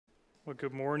Well,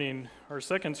 good morning. Our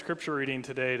second scripture reading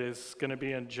today is going to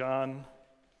be in John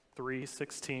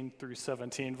 3:16 through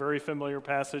 17. Very familiar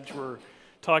passage we're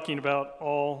talking about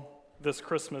all this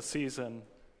Christmas season.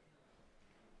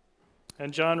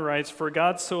 And John writes, "For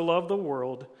God so loved the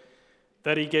world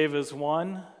that he gave his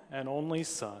one and only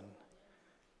Son,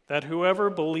 that whoever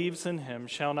believes in him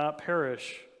shall not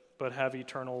perish, but have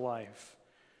eternal life.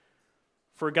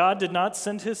 For God did not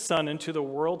send his Son into the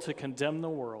world to condemn the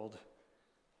world,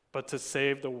 but to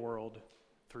save the world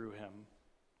through him."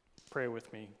 Pray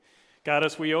with me. God,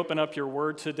 as we open up your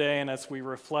word today and as we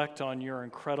reflect on your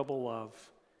incredible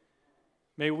love,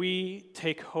 may we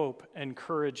take hope and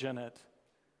courage in it.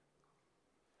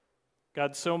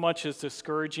 God, so much is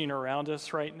discouraging around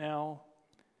us right now,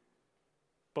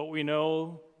 but we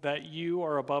know that you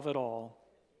are above it all.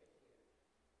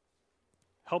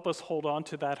 Help us hold on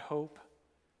to that hope.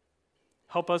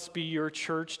 Help us be your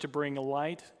church to bring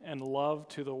light and love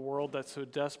to the world that so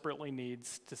desperately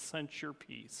needs to sense your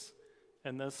peace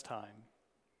in this time.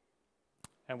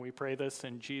 And we pray this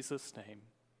in Jesus' name.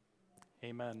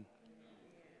 Amen.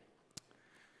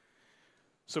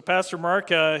 So Pastor Mark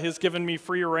has given me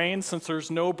free reign since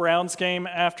there's no Browns game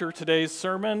after today's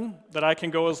sermon that I can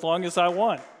go as long as I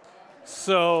want.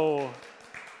 So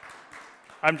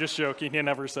I'm just joking. He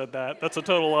never said that. That's a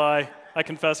total lie. I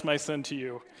confess my sin to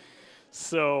you.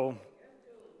 So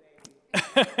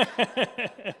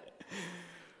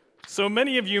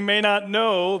many of you may not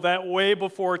know that way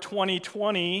before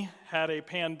 2020 had a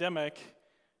pandemic,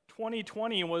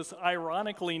 2020 was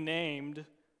ironically named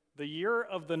the Year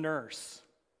of the Nurse.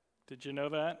 Did you know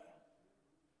that?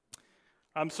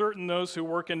 I'm certain those who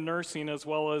work in nursing as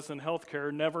well as in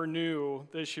healthcare never knew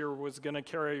this year was going to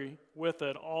carry with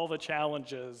it all the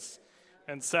challenges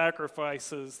and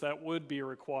sacrifices that would be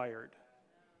required.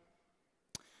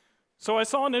 So I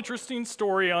saw an interesting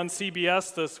story on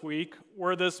CBS this week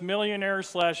where this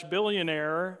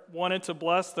millionaire/billionaire wanted to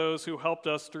bless those who helped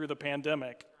us through the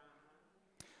pandemic.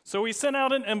 So he sent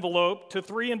out an envelope to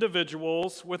 3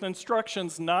 individuals with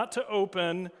instructions not to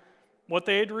open what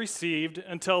they had received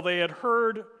until they had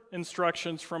heard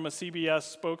instructions from a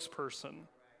CBS spokesperson.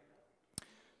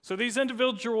 So these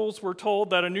individuals were told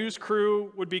that a news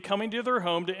crew would be coming to their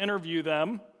home to interview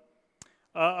them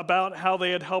about how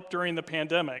they had helped during the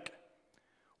pandemic.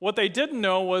 What they didn't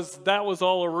know was that was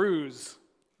all a ruse.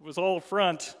 It was all a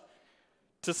front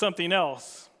to something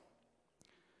else.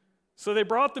 So they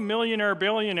brought the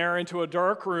millionaire-billionaire into a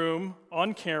dark room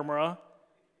on camera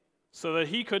so that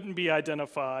he couldn't be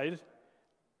identified.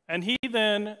 And he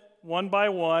then, one by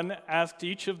one, asked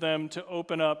each of them to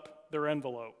open up their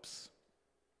envelopes.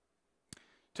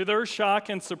 To their shock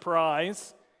and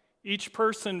surprise, each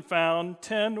person found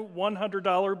 10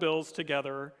 $100 bills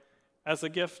together as a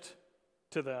gift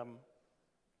to them,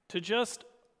 to just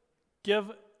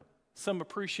give some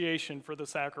appreciation for the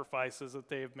sacrifices that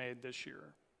they have made this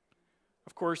year.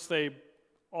 Of course, they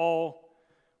all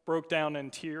broke down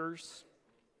in tears.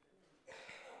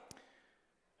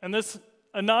 And this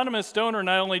anonymous donor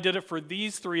not only did it for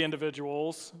these 3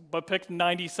 individuals, but picked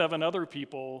 97 other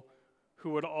people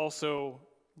who would also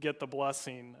get the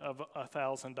blessing of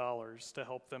 $1,000 to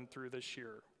help them through this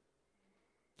year.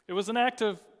 It was an act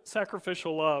of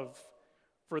sacrificial love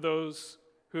for those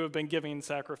who have been giving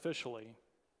sacrificially.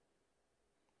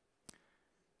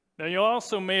 Now, you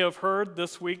also may have heard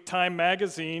this week Time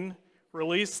magazine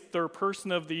released their Person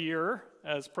of the Year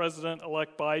as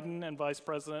President-elect Biden and Vice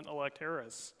President-elect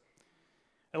Harris.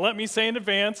 And let me say in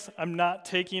advance, I'm not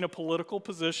taking a political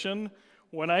position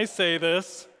when I say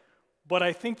this, but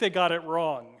I think they got it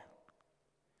wrong.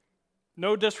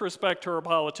 No disrespect to our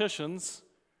politicians,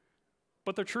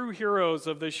 but the true heroes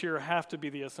of this year have to be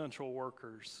the essential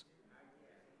workers.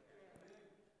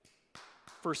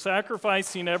 For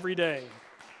sacrificing every day.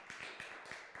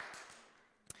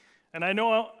 And I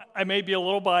know I may be a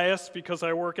little biased because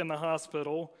I work in the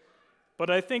hospital,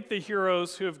 but I think the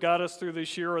heroes who have got us through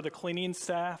this year are the cleaning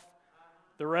staff,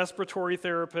 the respiratory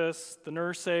therapists, the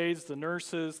nurse aides, the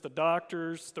nurses, the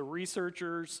doctors, the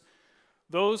researchers,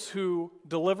 those who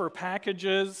deliver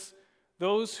packages,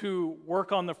 those who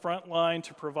work on the front line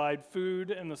to provide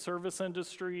food in the service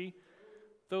industry.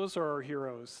 Those are our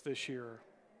heroes this year.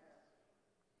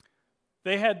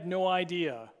 They had no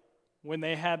idea when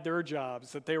they had their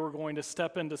jobs that they were going to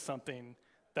step into something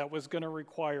that was going to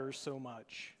require so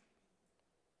much.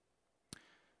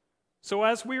 So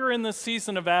as we are in the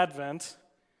season of Advent,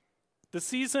 the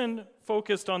season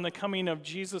focused on the coming of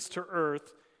Jesus to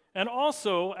earth, and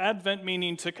also Advent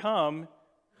meaning to come,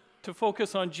 to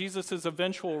focus on Jesus'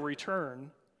 eventual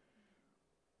return,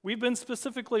 we've been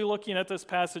specifically looking at this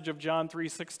passage of John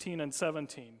 3:16 and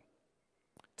 17.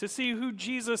 to see who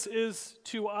Jesus is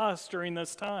to us during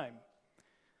this time.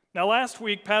 Now, last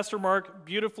week, Pastor Mark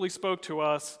beautifully spoke to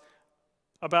us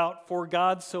about "For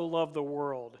God so loved the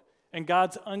world" and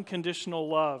God's unconditional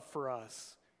love for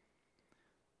us.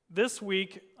 This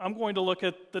week, I'm going to look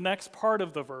at the next part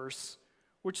of the verse,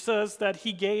 which says that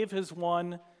he gave his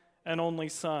one and only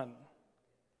Son.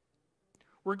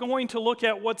 We're going to look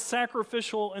at what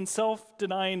sacrificial and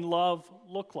self-denying love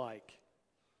look like.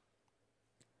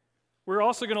 We're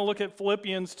also going to look at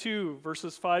Philippians 2,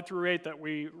 verses 5 through 8 that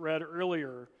we read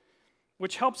earlier,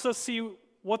 which helps us see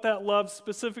what that love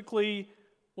specifically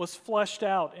was fleshed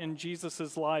out in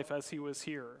Jesus' life as he was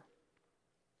here.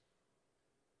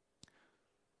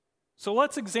 So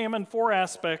let's examine 4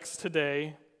 aspects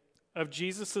today of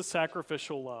Jesus'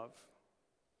 sacrificial love.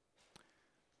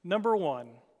 Number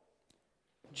 1,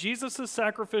 Jesus'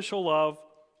 sacrificial love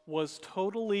was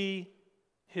totally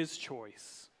his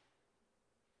choice.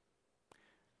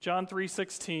 John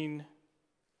 3:16,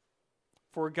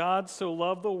 "For God so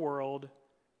loved the world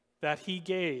that he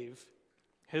gave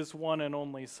his one and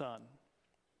only Son."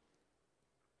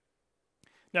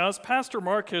 Now, as Pastor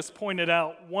Marcus pointed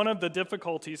out, one of the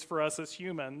difficulties for us as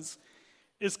humans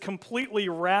is completely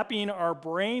wrapping our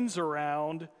brains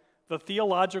around the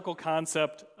theological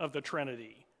concept of the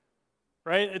Trinity,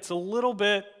 right? It's a little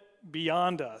bit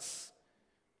beyond us.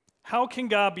 How can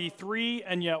God be 3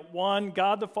 and yet 1,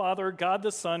 God the Father, God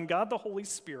the Son, God the Holy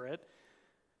Spirit?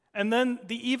 And then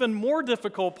the even more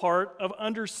difficult part of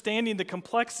understanding the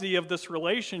complexity of this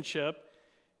relationship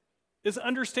is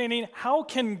understanding how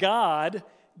can God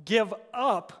give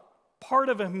up part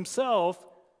of himself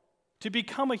to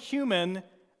become a human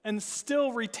and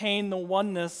still retain the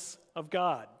oneness of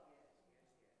God?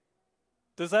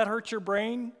 Does that hurt your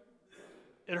brain?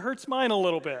 It hurts mine a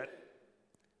little bit.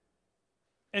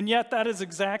 And yet that is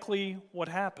exactly what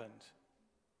happened.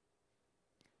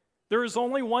 There is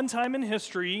only one time in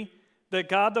history that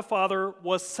God the Father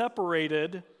was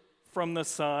separated from the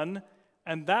Son,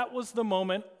 and that was the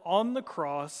moment on the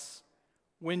cross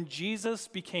when Jesus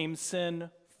became sin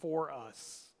for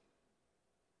us.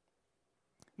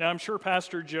 Now, I'm sure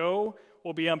Pastor Joe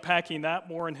will be unpacking that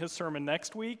more in his sermon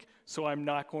next week, so I'm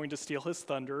not going to steal his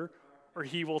thunder, or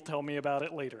he will tell me about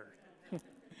it later.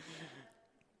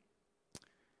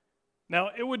 Now,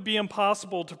 it would be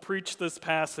impossible to preach this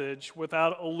passage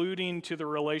without alluding to the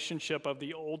relationship of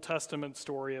the Old Testament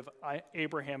story of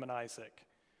Abraham and Isaac.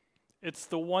 It's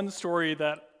the one story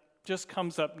that just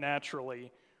comes up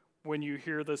naturally when you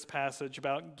hear this passage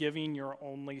about giving your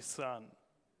only son.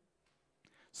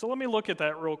 So let me look at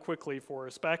that real quickly for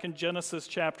us. Back in Genesis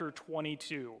chapter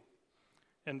 22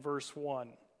 and verse 1.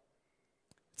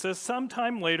 It says,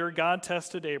 "Sometime later God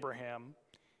tested Abraham.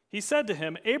 He said to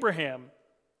him, 'Abraham.'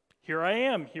 'Here I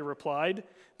am,' he replied.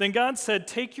 Then God said,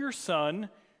 'Take your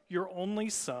son, your only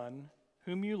son,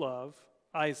 whom you love,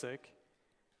 Isaac,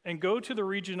 and go to the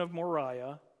region of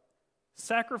Moriah.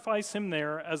 Sacrifice him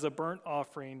there as a burnt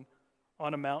offering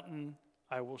on a mountain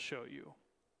I will show you.'"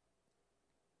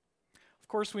 Of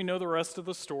course, we know the rest of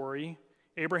the story.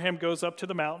 Abraham goes up to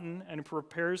the mountain and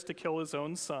prepares to kill his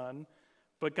own son,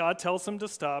 but God tells him to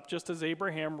stop just as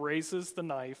Abraham raises the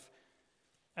knife.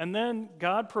 And then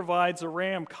God provides a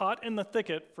ram caught in the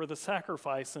thicket for the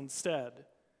sacrifice instead.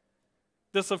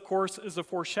 This, of course, is a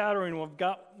foreshadowing of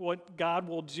what God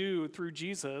will do through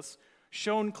Jesus,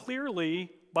 shown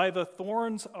clearly by the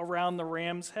thorns around the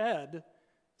ram's head,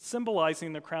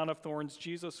 symbolizing the crown of thorns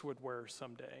Jesus would wear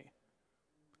someday.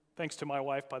 Thanks to my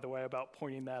wife, by the way, about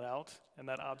pointing that out and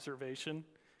that observation,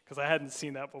 because I hadn't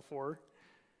seen that before.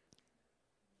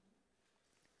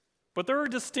 But there are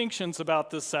distinctions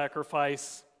about this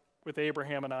sacrifice with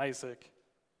Abraham and Isaac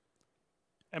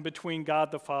and between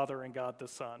God the Father and God the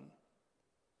Son.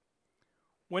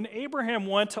 When Abraham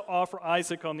went to offer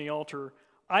Isaac on the altar,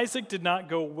 Isaac did not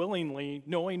go willingly,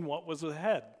 knowing what was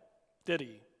ahead, did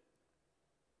he?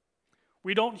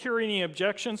 We don't hear any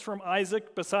objections from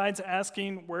Isaac besides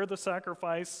asking where the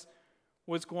sacrifice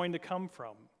was going to come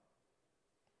from.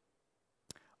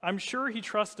 I'm sure he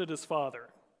trusted his father.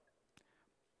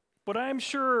 But I'm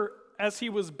sure as he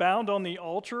was bound on the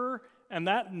altar and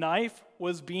that knife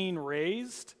was being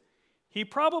raised, he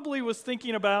probably was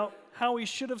thinking about how he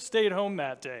should have stayed home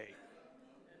that day.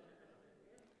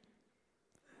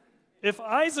 If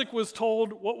Isaac was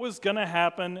told what was going to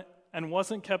happen and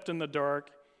wasn't kept in the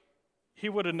dark, he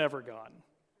would have never gone.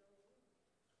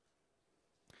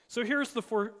 So here's the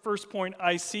first point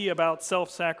I see about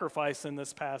self-sacrifice in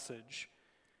this passage.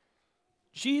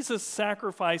 Jesus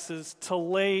sacrifices to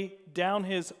lay down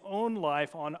his own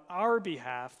life on our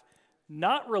behalf,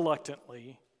 not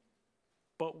reluctantly,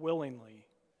 but willingly.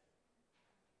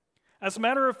 As a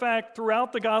matter of fact,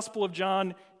 throughout the Gospel of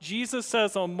John, Jesus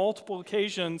says on multiple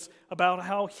occasions about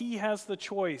how he has the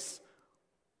choice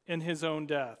in his own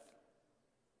death.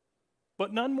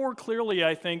 But none more clearly,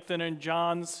 I think, than in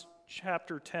John's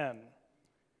chapter 10.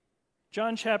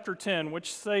 John chapter 10,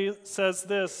 which says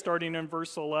this, starting in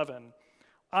verse 11,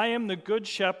 I am the good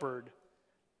shepherd.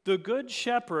 The good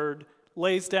shepherd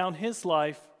lays down his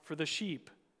life for the sheep.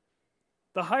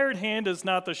 The hired hand is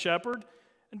not the shepherd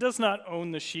and does not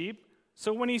own the sheep.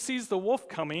 So when he sees the wolf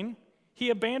coming, he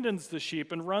abandons the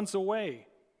sheep and runs away.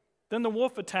 Then the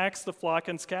wolf attacks the flock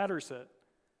and scatters it.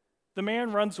 The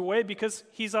man runs away because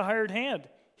he's a hired hand.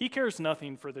 He cares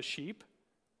nothing for the sheep.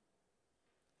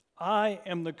 I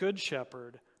am the good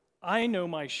shepherd. I know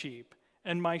my sheep,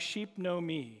 and my sheep know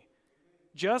me.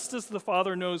 Just as the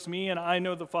Father knows me, and I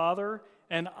know the Father,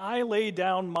 and I lay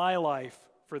down my life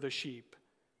for the sheep.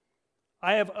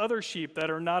 I have other sheep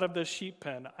that are not of this sheep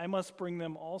pen. I must bring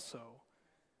them also.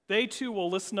 They too will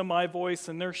listen to my voice,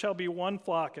 and there shall be one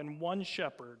flock and one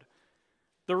shepherd.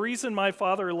 The reason my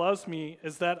Father loves me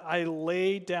is that I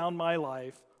lay down my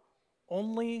life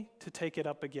only to take it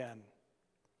up again.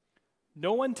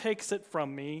 No one takes it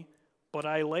from me, but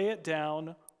I lay it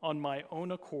down on my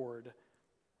own accord.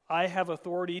 I have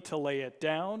authority to lay it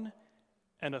down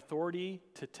and authority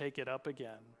to take it up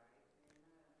again.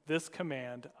 This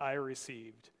command I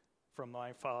received from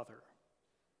my Father.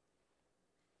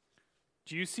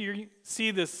 Do you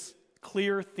see this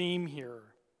clear theme here?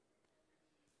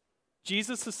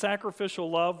 Jesus' sacrificial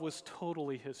love was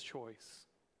totally his choice.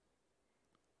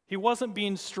 He wasn't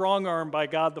being strong-armed by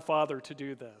God the Father to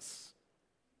do this.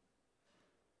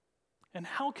 And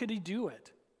how could he do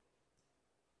it?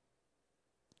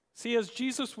 See, as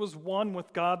Jesus was one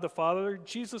with God the Father,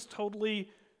 Jesus totally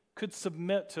could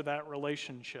submit to that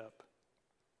relationship.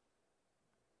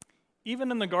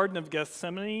 Even in the Garden of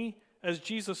Gethsemane, as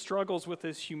Jesus struggles with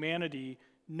his humanity,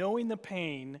 knowing the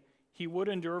pain he would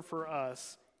endure for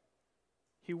us,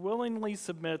 he willingly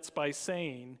submits by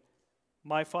saying,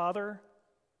 My Father,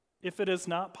 if it is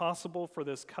not possible for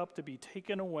this cup to be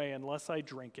taken away unless I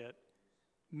drink it,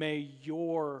 may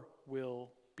your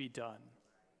will be done.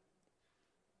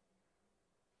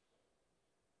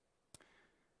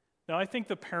 Now, I think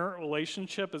the parent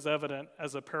relationship is evident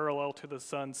as a parallel to the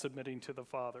son submitting to the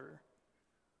father.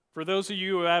 For those of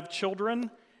you who have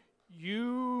children,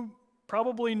 you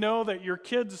probably know that your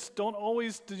kids don't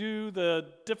always do the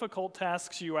difficult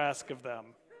tasks you ask of them,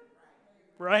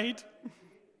 right?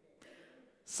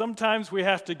 Sometimes we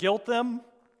have to guilt them.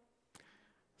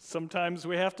 Sometimes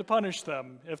we have to punish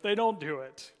them if they don't do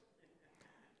it.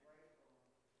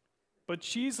 But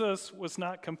Jesus was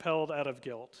not compelled out of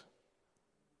guilt.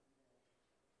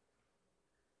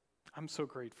 I'm so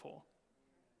grateful.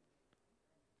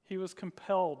 He was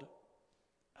compelled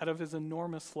out of his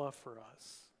enormous love for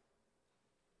us.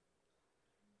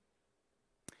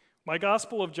 My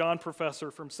Gospel of John professor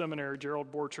from seminary,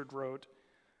 Gerald Borchard, wrote,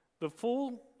 "The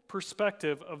full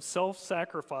perspective of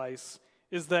self-sacrifice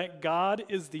is that God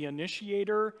is the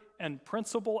initiator and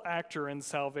principal actor in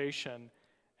salvation,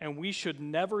 and we should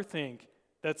never think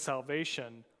that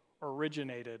salvation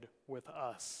originated with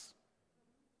us."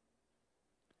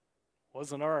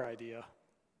 Wasn't our idea.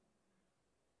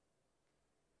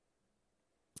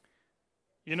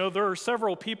 You know, there are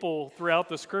several people throughout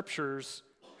the scriptures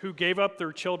who gave up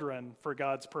their children for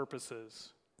God's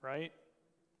purposes, right?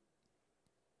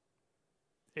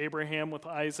 Abraham with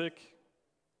Isaac,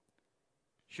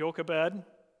 Jochebed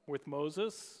with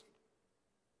Moses,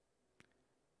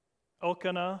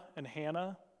 Elkanah and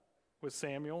Hannah with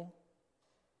Samuel.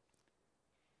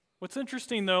 What's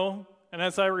interesting, though, and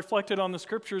as I reflected on the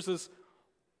scriptures, is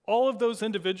all of those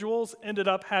individuals ended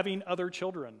up having other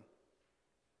children.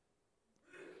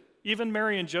 Even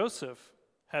Mary and Joseph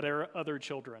had other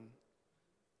children.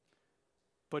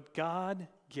 But God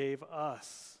gave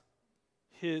us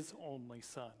his only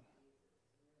son.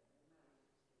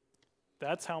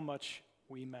 That's how much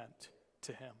we meant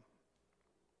to him.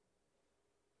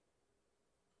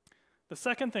 The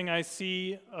second thing I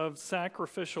see of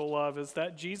sacrificial love is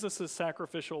that Jesus'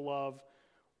 sacrificial love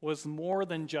was more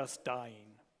than just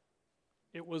dying.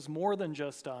 It was more than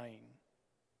just dying.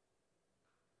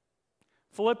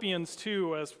 Philippians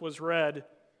 2, as was read,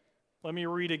 let me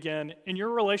read again. In your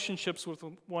relationships with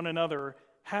one another,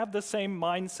 have the same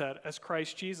mindset as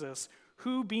Christ Jesus,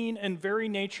 who, being in very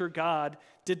nature God,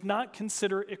 did not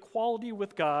consider equality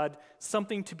with God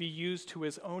something to be used to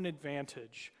his own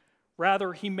advantage.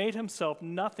 Rather, he made himself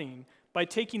nothing by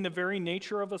taking the very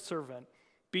nature of a servant,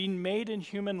 being made in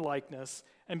human likeness,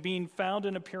 and being found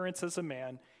in appearance as a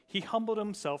man. He humbled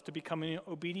himself to become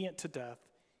obedient to death,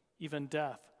 even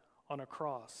death on a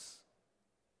cross.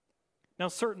 Now,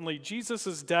 certainly,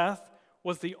 Jesus' death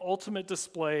was the ultimate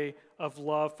display of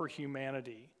love for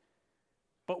humanity.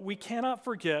 But we cannot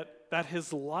forget that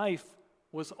his life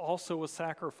was also a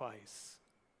sacrifice.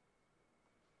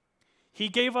 He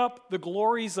gave up the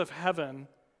glories of heaven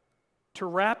to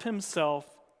wrap himself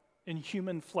in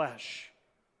human flesh.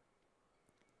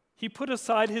 He put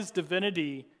aside his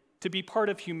divinity to be part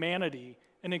of humanity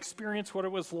and experience what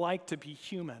it was like to be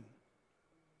human.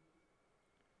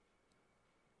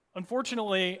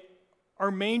 Unfortunately,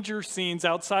 our manger scenes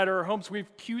outside our homes,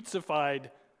 we've cutesified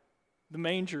the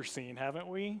manger scene, haven't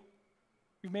we?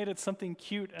 We've made it something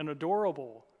cute and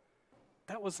adorable.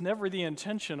 That was never the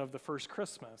intention of the first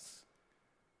Christmas.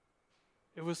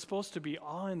 It was supposed to be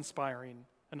awe-inspiring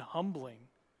and humbling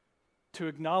to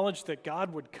acknowledge that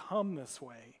God would come this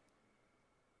way.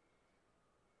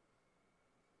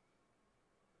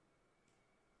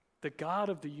 The God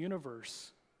of the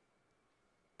universe,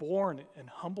 born in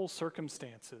humble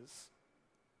circumstances,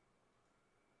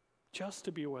 just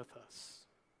to be with us.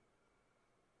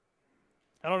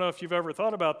 I don't know if you've ever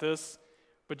thought about this,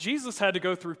 but Jesus had to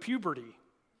go through puberty.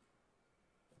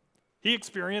 He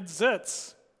experienced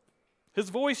zits. His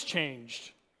voice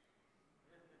changed.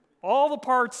 All the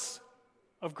parts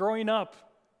of growing up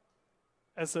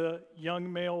as a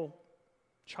young male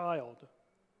child.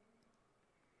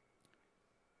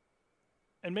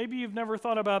 And maybe you've never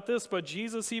thought about this, but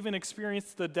Jesus even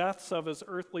experienced the deaths of his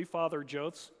earthly father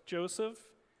Joseph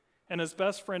and his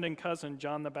best friend and cousin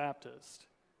John the Baptist.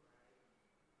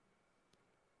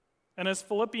 And as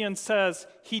Philippians says,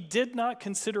 he did not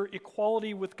consider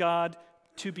equality with God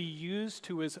to be used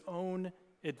to his own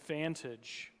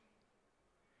advantage.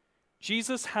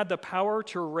 Jesus had the power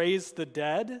to raise the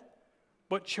dead,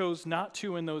 but chose not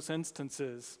to in those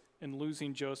instances in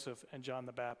losing Joseph and John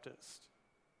the Baptist.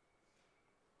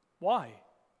 Why?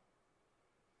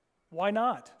 Why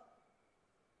not?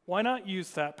 Why not use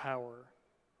that power?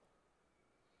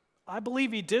 I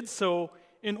believe he did so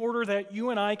in order that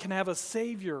you and I can have a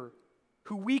Savior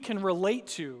who we can relate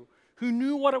to, who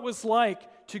knew what it was like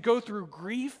to go through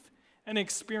grief and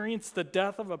experience the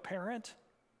death of a parent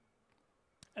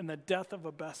and the death of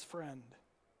a best friend.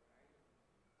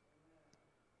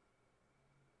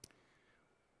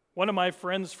 One of my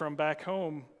friends from back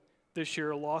home this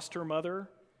year lost her mother,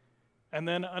 and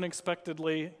then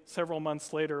unexpectedly, several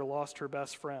months later, lost her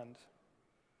best friend.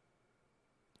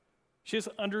 She has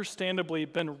understandably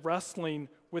been wrestling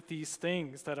with these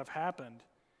things that have happened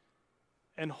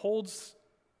and holds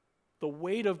the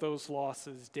weight of those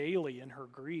losses daily in her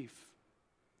grief.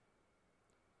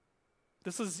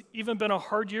 This has even been a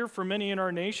hard year for many in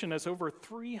our nation, as over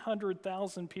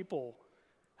 300,000 people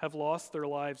have lost their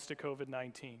lives to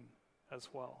COVID-19 as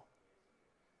well.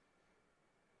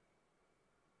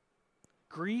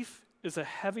 Grief is a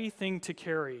heavy thing to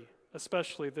carry,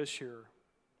 especially this year.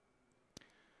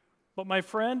 But my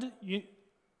friend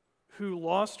who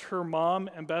lost her mom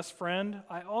and best friend,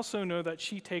 I also know that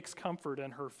she takes comfort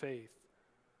in her faith.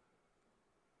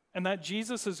 And that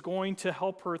Jesus is going to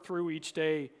help her through each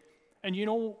day. And you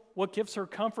know what gives her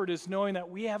comfort is knowing that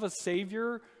we have a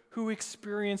Savior who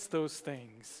experienced those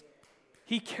things.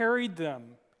 He carried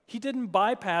them. He didn't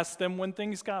bypass them when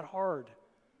things got hard.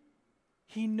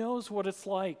 He knows what it's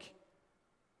like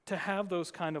to have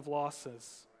those kind of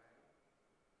losses.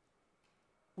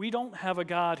 We don't have a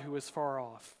God who is far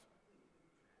off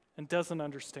and doesn't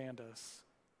understand us.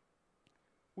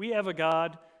 We have a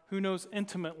God who knows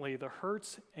intimately the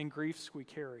hurts and griefs we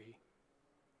carry.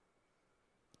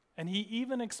 And he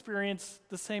even experienced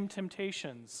the same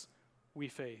temptations we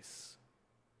face.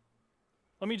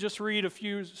 Let me just read a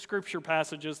few scripture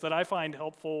passages that I find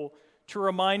helpful to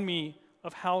remind me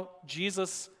of how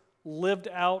Jesus lived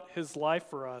out his life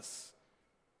for us.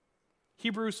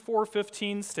 Hebrews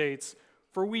 4:15 states,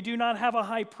 "For we do not have a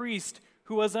high priest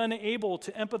who was unable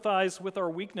to empathize with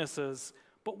our weaknesses,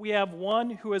 but we have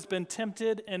one who has been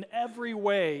tempted in every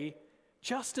way,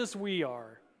 just as we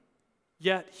are,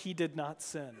 yet he did not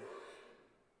sin."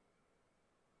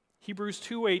 Hebrews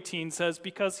 2:18 says,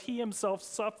 "Because he himself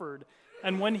suffered,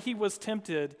 and when he was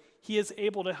tempted, he is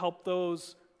able to help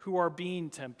those who are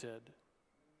being tempted."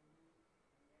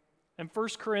 And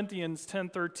 1 Corinthians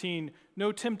 10:13,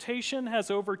 "No temptation has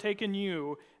overtaken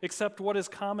you except what is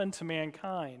common to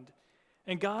mankind.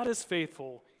 And God is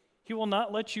faithful. He will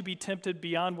not let you be tempted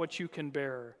beyond what you can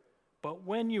bear. But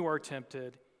when you are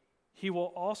tempted, he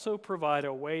will also provide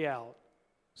a way out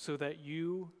so that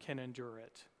you can endure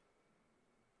it."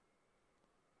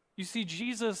 You see,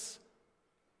 Jesus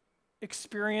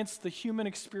experienced the human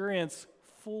experience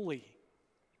fully.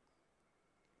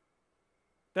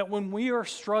 That when we are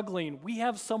struggling, we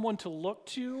have someone to look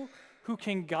to who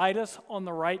can guide us on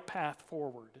the right path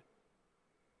forward,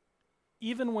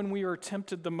 even when we are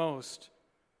tempted the most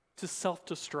to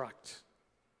self-destruct.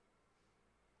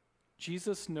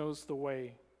 Jesus knows the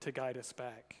way to guide us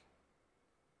back.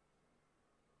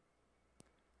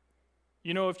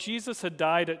 You know, if Jesus had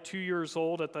died at 2 years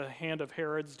old at the hand of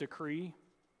Herod's decree,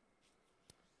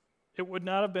 it would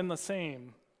not have been the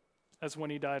same as when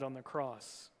he died on the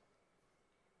cross.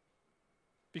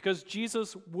 Because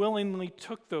Jesus willingly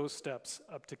took those steps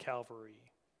up to Calvary.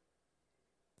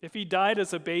 If he died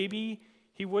as a baby,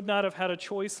 he would not have had a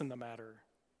choice in the matter.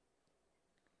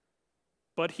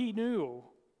 But he knew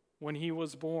when he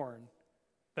was born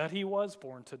that he was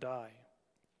born to die,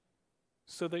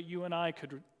 so that you and I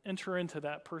could enter into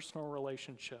that personal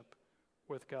relationship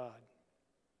with God.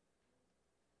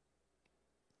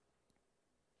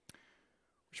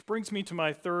 Which brings me to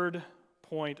my third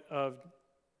point of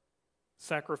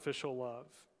sacrificial love,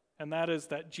 and that is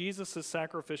that Jesus'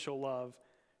 sacrificial love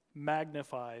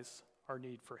magnifies our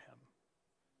need for him.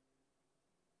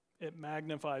 It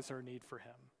magnifies our need for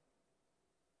him.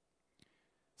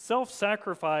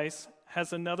 Self-sacrifice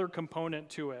has another component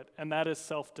to it, and that is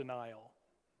self-denial.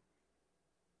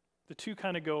 The two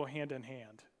kind of go hand in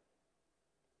hand.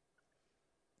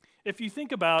 If you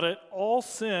think about it, all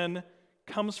sin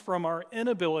comes from our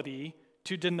inability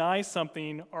to deny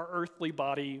something our earthly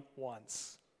body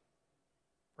wants,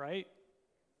 right?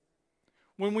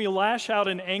 When we lash out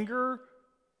in anger,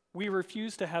 we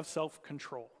refuse to have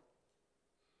self-control.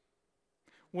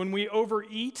 When we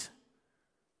overeat,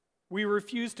 we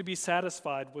refuse to be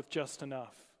satisfied with just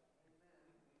enough.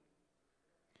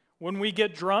 When we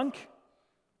get drunk,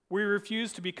 we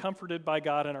refuse to be comforted by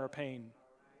God in our pain.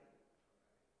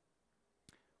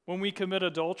 When we commit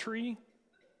adultery,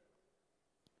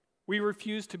 we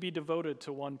refuse to be devoted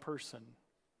to one person.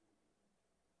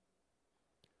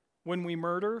 When we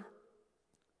murder,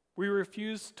 we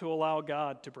refuse to allow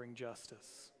God to bring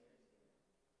justice.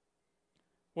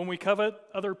 When we covet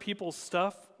other people's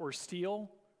stuff or steal,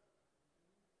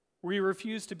 we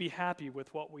refuse to be happy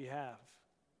with what we have.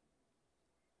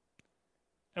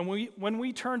 And when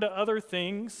we turn to other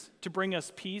things to bring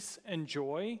us peace and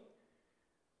joy,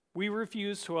 we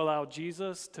refuse to allow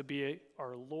Jesus to be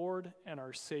our Lord and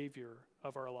our Savior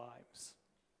of our lives.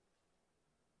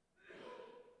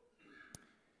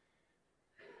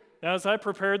 Now, as I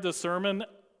prepared this sermon,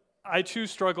 I too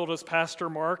struggled as Pastor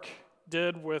Mark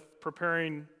did with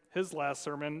preparing his last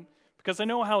sermon, because I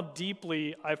know how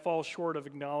deeply I fall short of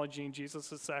acknowledging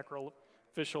Jesus'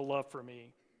 sacrificial love for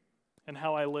me and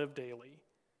how I live daily.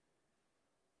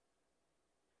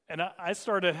 And I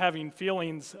started having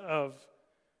feelings of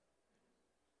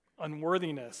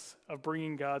unworthiness of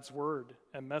bringing God's word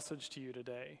and message to you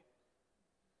today,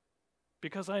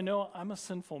 because I know I'm a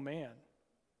sinful man.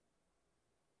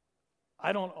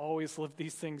 I don't always live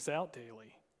these things out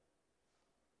daily.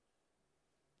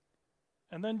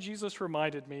 And then Jesus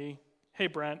reminded me, hey,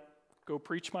 Brent, go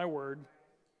preach my word.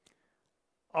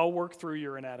 I'll work through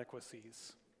your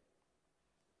inadequacies.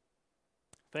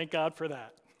 Thank God for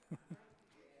that.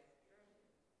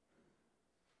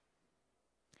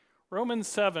 Romans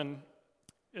 7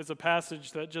 is a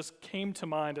passage that just came to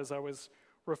mind as I was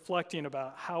reflecting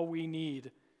about how we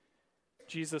need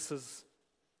Jesus'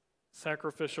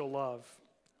 sacrificial love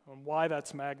and why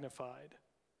that's magnified.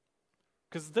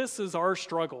 Because this is our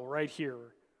struggle right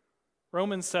here.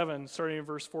 Romans 7, starting in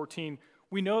verse 14,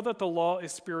 we know that the law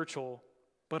is spiritual,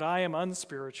 but I am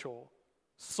unspiritual,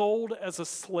 sold as a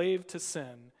slave to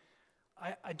sin.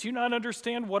 I do not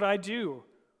understand what I do.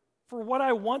 For what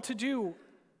I want to do,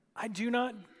 I do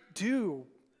not do,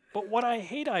 but what I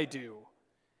hate I do.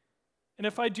 And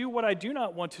if I do what I do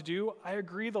not want to do, I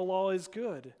agree the law is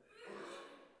good.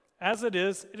 As it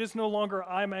is no longer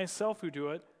I myself who do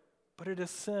it, but it is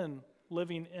sin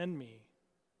living in me.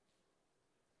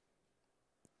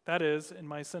 That is, in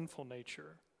my sinful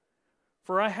nature.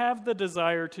 For I have the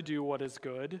desire to do what is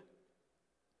good,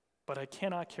 but I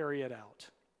cannot carry it out.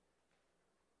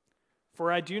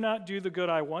 For I do not do the good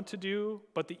I want to do,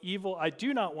 but the evil I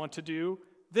do not want to do,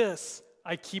 this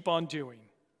I keep on doing.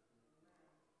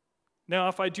 Now,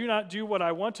 if I do not do what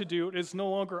I want to do, it is no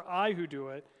longer I who do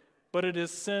it, but it is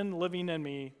sin living in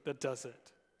me that does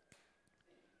it.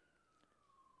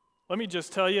 Let me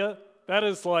just tell you, that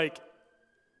is like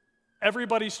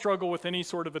everybody struggle with any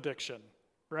sort of addiction,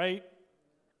 right?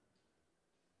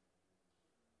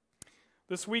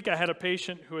 This week I had a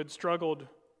patient who had struggled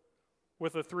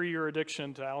with a 3-year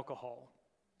addiction to alcohol.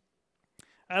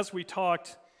 As we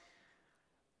talked,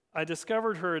 I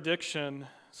discovered her addiction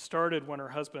started when her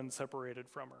husband separated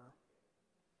from her.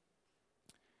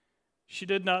 She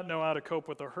did not know how to cope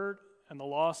with the hurt and the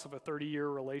loss of a 30-year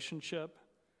relationship.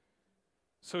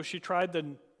 So she tried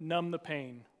to numb the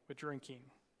pain with drinking.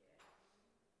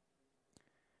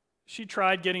 She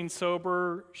tried getting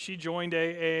sober. She joined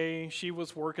AA. She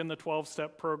was working the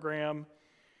 12-step program.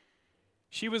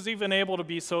 She was even able to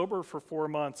be sober for 4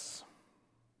 months.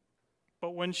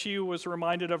 But when she was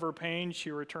reminded of her pain,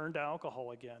 she returned to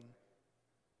alcohol again.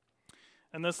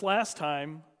 And this last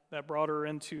time that brought her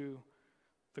into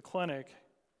the clinic,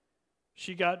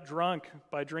 she got drunk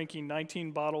by drinking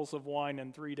 19 bottles of wine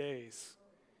in 3 days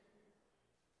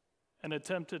and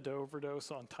attempted to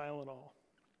overdose on Tylenol.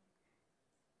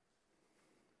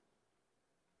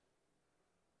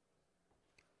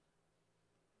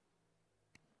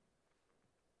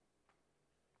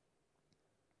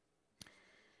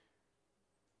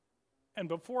 And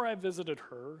before I visited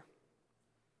her,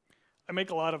 I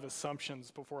make a lot of assumptions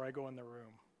before I go in the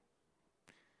room.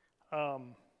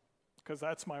 Because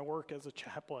that's my work as a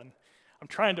chaplain. I'm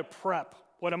trying to prep.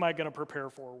 What am I going to prepare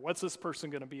for? What's this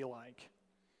person going to be like?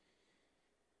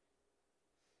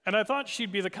 And I thought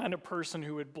she'd be the kind of person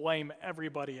who would blame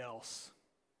everybody else.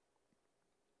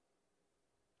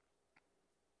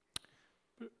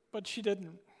 But she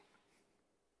didn't.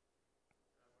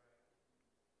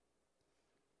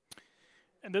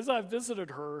 And as I visited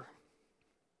her,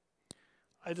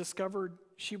 I discovered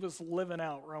she was living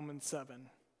out Romans 7.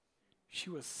 She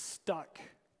was stuck.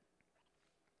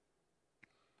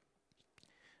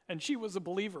 And she was a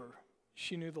believer.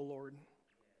 She knew the Lord.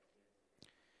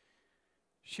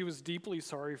 She was deeply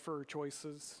sorry for her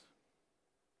choices.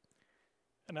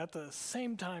 And at the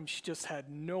same time, she just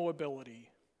had no ability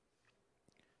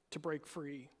to break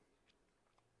free.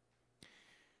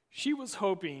 She was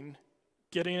hoping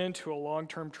getting into a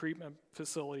long-term treatment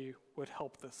facility would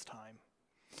help this time.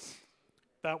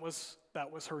 That was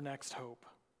her next hope,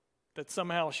 that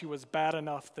somehow she was bad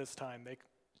enough this time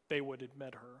they would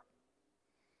admit her.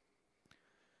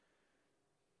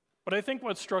 But I think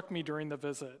what struck me during the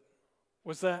visit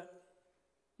was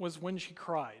when she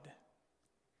cried.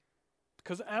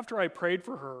 Because after I prayed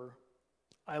for her,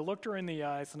 I looked her in the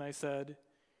eyes and I said,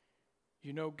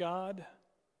 "You know, God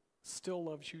still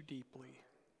loves you deeply."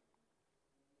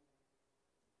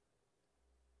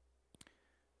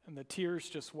 And the tears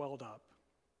just welled up.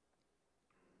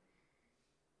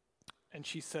 And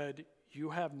she said, "You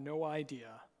have no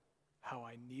idea how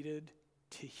I needed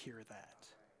to hear that."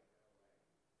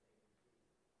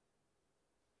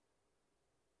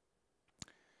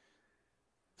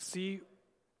 See,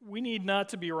 we need not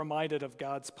to be reminded of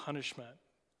God's punishment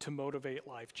to motivate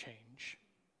life change.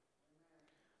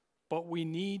 But we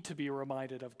need to be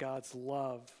reminded of God's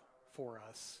love for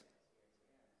us.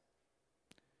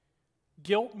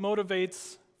 Guilt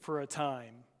motivates for a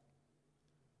time,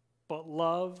 but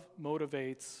love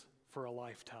motivates for a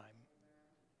lifetime.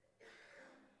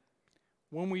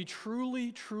 When we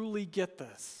truly, truly get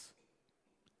this,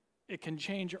 it can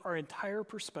change our entire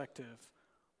perspective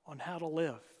on how to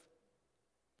live,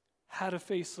 how to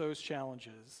face those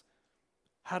challenges,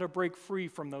 how to break free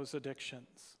from those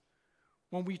addictions.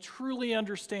 When we truly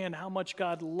understand how much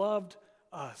God loved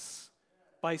us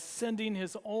by sending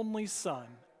his only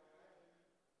Son,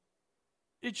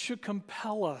 it should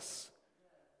compel us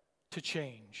to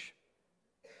change.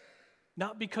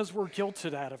 Not because we're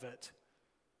guilted out of it,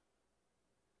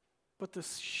 but the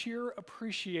sheer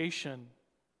appreciation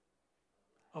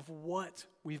of what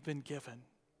we've been given.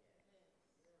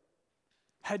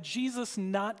 Had Jesus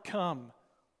not come,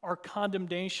 our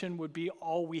condemnation would be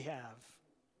all we have.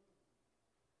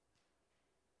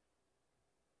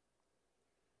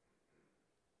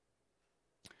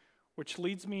 Which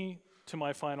leads me to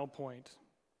my final point,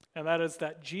 and that is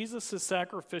that Jesus'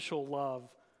 sacrificial love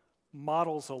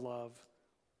models a love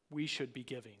we should be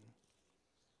giving.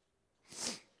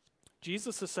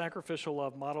 Jesus' sacrificial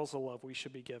love models a love we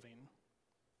should be giving.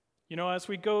 You know, as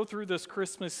we go through this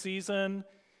Christmas season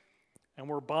and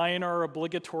we're buying our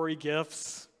obligatory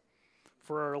gifts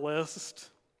for our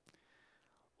list,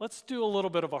 let's do a little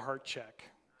bit of a heart check.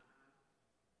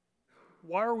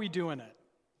 Why are we doing it?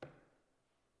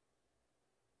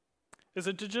 Is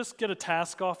it to just get a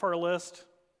task off our list?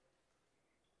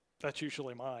 That's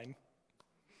usually mine.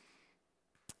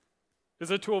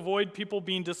 Is it to avoid people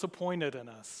being disappointed in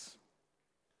us?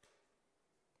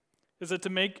 Is it to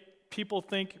make people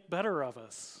think better of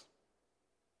us?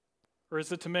 Or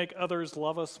is it to make others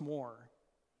love us more?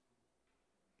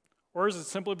 Or is it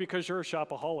simply because you're a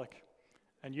shopaholic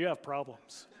and you have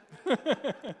problems?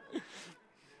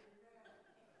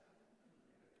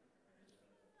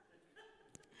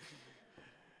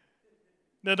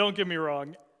 Now, don't get me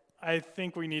wrong. I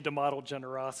think we need to model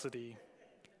generosity.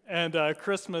 And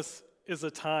Christmas is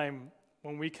a time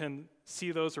when we can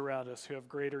see those around us who have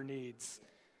greater needs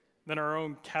than our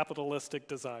own capitalistic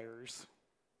desires.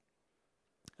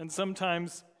 And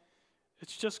sometimes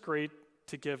it's just great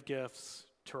to give gifts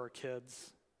to our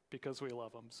kids because we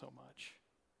love them so much.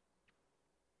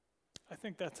 I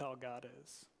think that's how God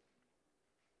is.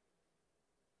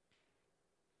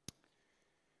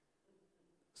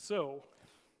 So,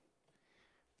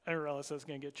 I didn't realize I was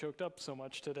going to get choked up so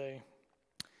much today.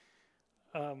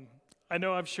 I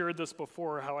know I've shared this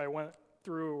before, how I went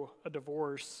through a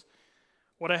divorce.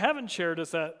 What I haven't shared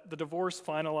is that the divorce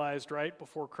finalized right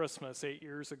before Christmas 8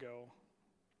 years ago.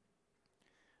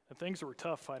 And things were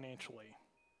tough financially.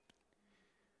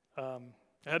 I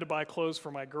had to buy clothes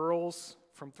for my girls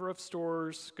from thrift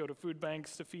stores, go to food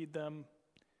banks to feed them.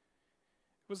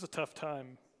 It was a tough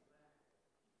time.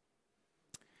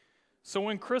 So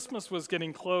when Christmas was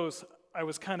getting close, I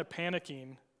was kind of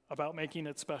panicking about making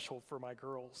it special for my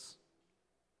girls.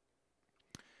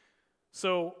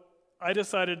 So I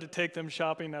decided to take them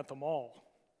shopping at the mall.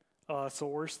 It's the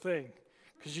worst thing,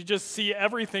 because you just see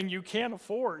everything you can't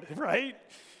afford, right?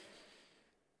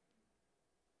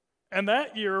 And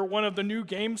that year, one of the new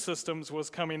game systems was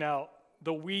coming out,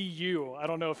 the Wii U. I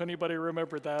don't know if anybody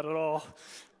remembered that at all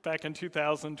back in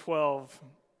 2012.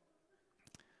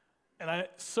 And I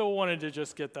so wanted to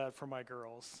just get that for my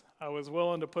girls. I was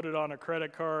willing to put it on a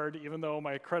credit card, even though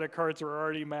my credit cards were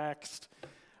already maxed.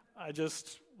 I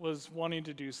just was wanting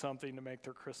to do something to make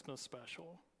their Christmas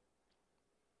special.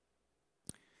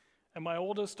 And my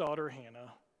oldest daughter,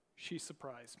 Hannah, she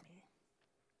surprised me.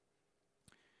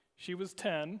 She was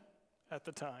 10 at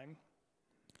the time,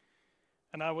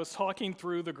 and I was talking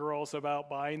through the girls about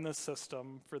buying the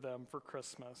system for them for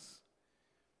Christmas.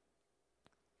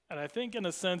 And I think in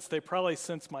a sense, they probably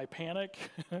sensed my panic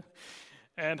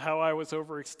and how I was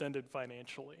overextended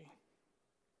financially.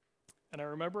 And I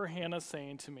remember Hannah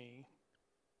saying to me,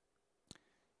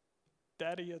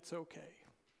 "Daddy, it's okay."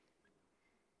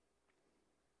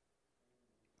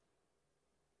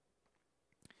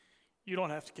 You don't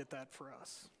have to get that for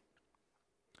us.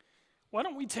 Why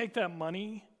don't we take that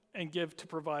money and give to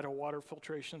provide a water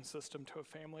filtration system to a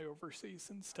family overseas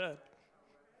instead?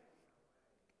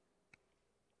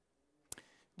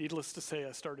 Needless to say,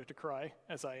 I started to cry,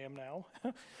 as I am now,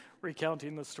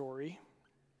 recounting the story.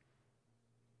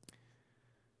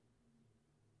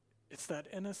 It's that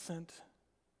innocent,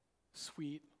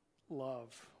 sweet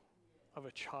love of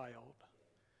a child.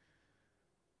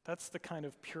 That's the kind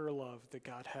of pure love that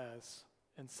God has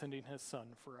in sending his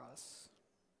Son for us.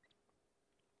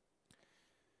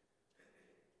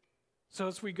 So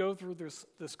as we go through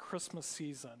this Christmas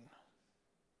season,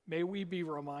 may we be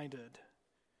reminded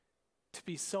to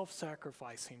be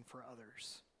self-sacrificing for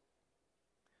others.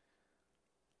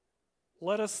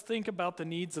 Let us think about the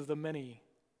needs of the many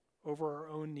over our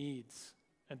own needs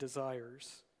and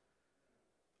desires.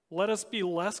 Let us be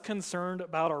less concerned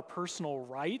about our personal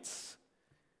rights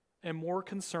and more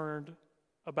concerned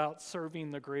about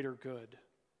serving the greater good.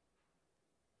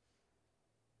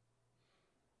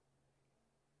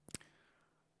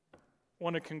 I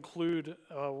want to conclude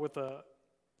with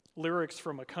lyrics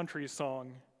from a country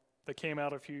song that came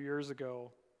out a few years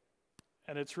ago,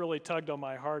 and it's really tugged on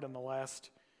my heart in the last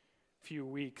few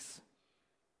weeks.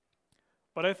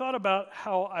 But I thought about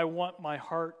how I want my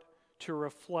heart to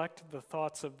reflect the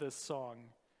thoughts of this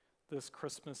song this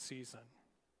Christmas season.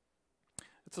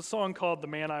 It's a song called "The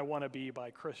Man I Want to Be"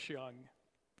 by Chris Young.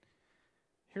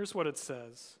 Here's what it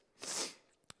says.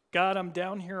 God, I'm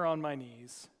down here on my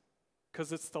knees,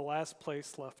 'cause it's the last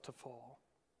place left to fall,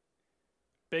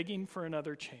 begging for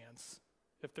another chance,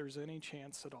 if there's any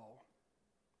chance at all.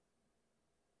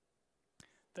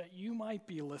 That you might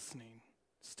be listening,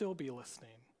 still be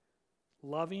listening,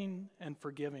 loving and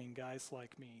forgiving guys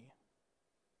like me.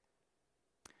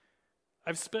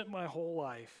 I've spent my whole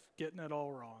life getting it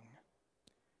all wrong,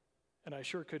 and I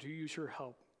sure could use your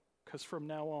help, because from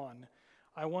now on,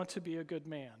 I want to be a good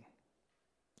man,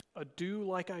 a do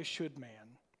like I should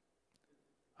man.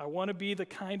 I want to be the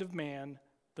kind of man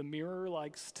the mirror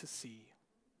likes to see.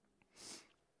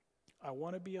 I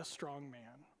want to be a strong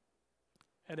man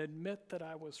and admit that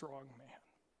I was wrong man.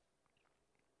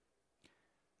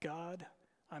 God,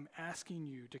 I'm asking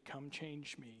you to come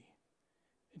change me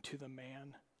into the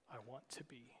man I want to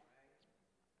be.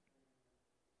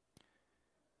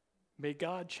 May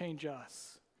God change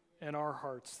us and our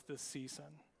hearts this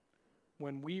season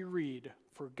when we read,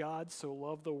 "For God so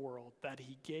loved the world that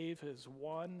he gave his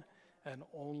one and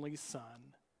only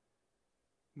Son."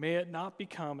 May it not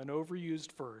become an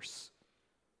overused verse,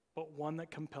 but one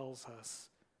that compels us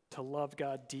to love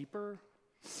God deeper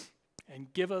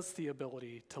and give us the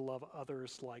ability to love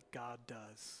others like God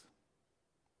does.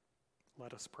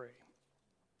 Let us pray.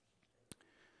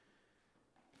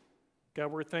 God,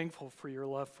 we're thankful for your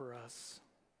love for us.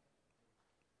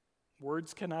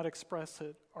 Words cannot express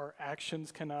it. Our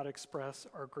actions cannot express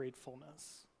our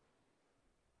gratefulness.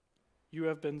 You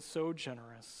have been so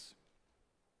generous,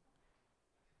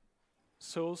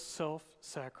 so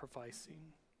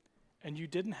self-sacrificing, and you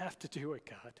didn't have to do it,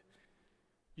 God.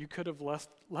 You could have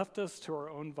left us to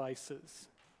our own vices,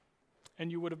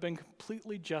 and you would have been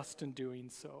completely just in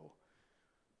doing so.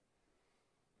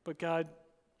 But God,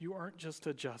 you aren't just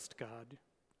a just God.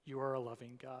 You are a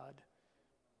loving God.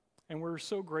 And we're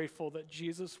so grateful that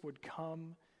Jesus would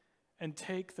come and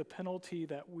take the penalty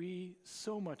that we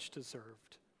so much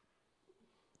deserved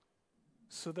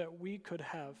so that we could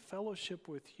have fellowship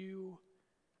with you,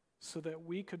 so that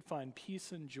we could find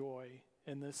peace and joy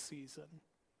in this season,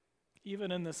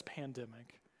 even in this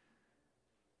pandemic.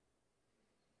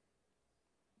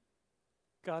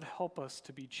 God, help us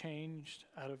to be changed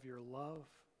out of your love,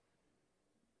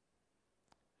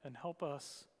 and help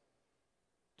us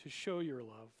to show your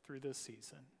love through this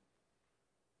season.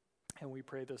 And we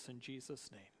pray this in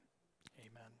Jesus' name.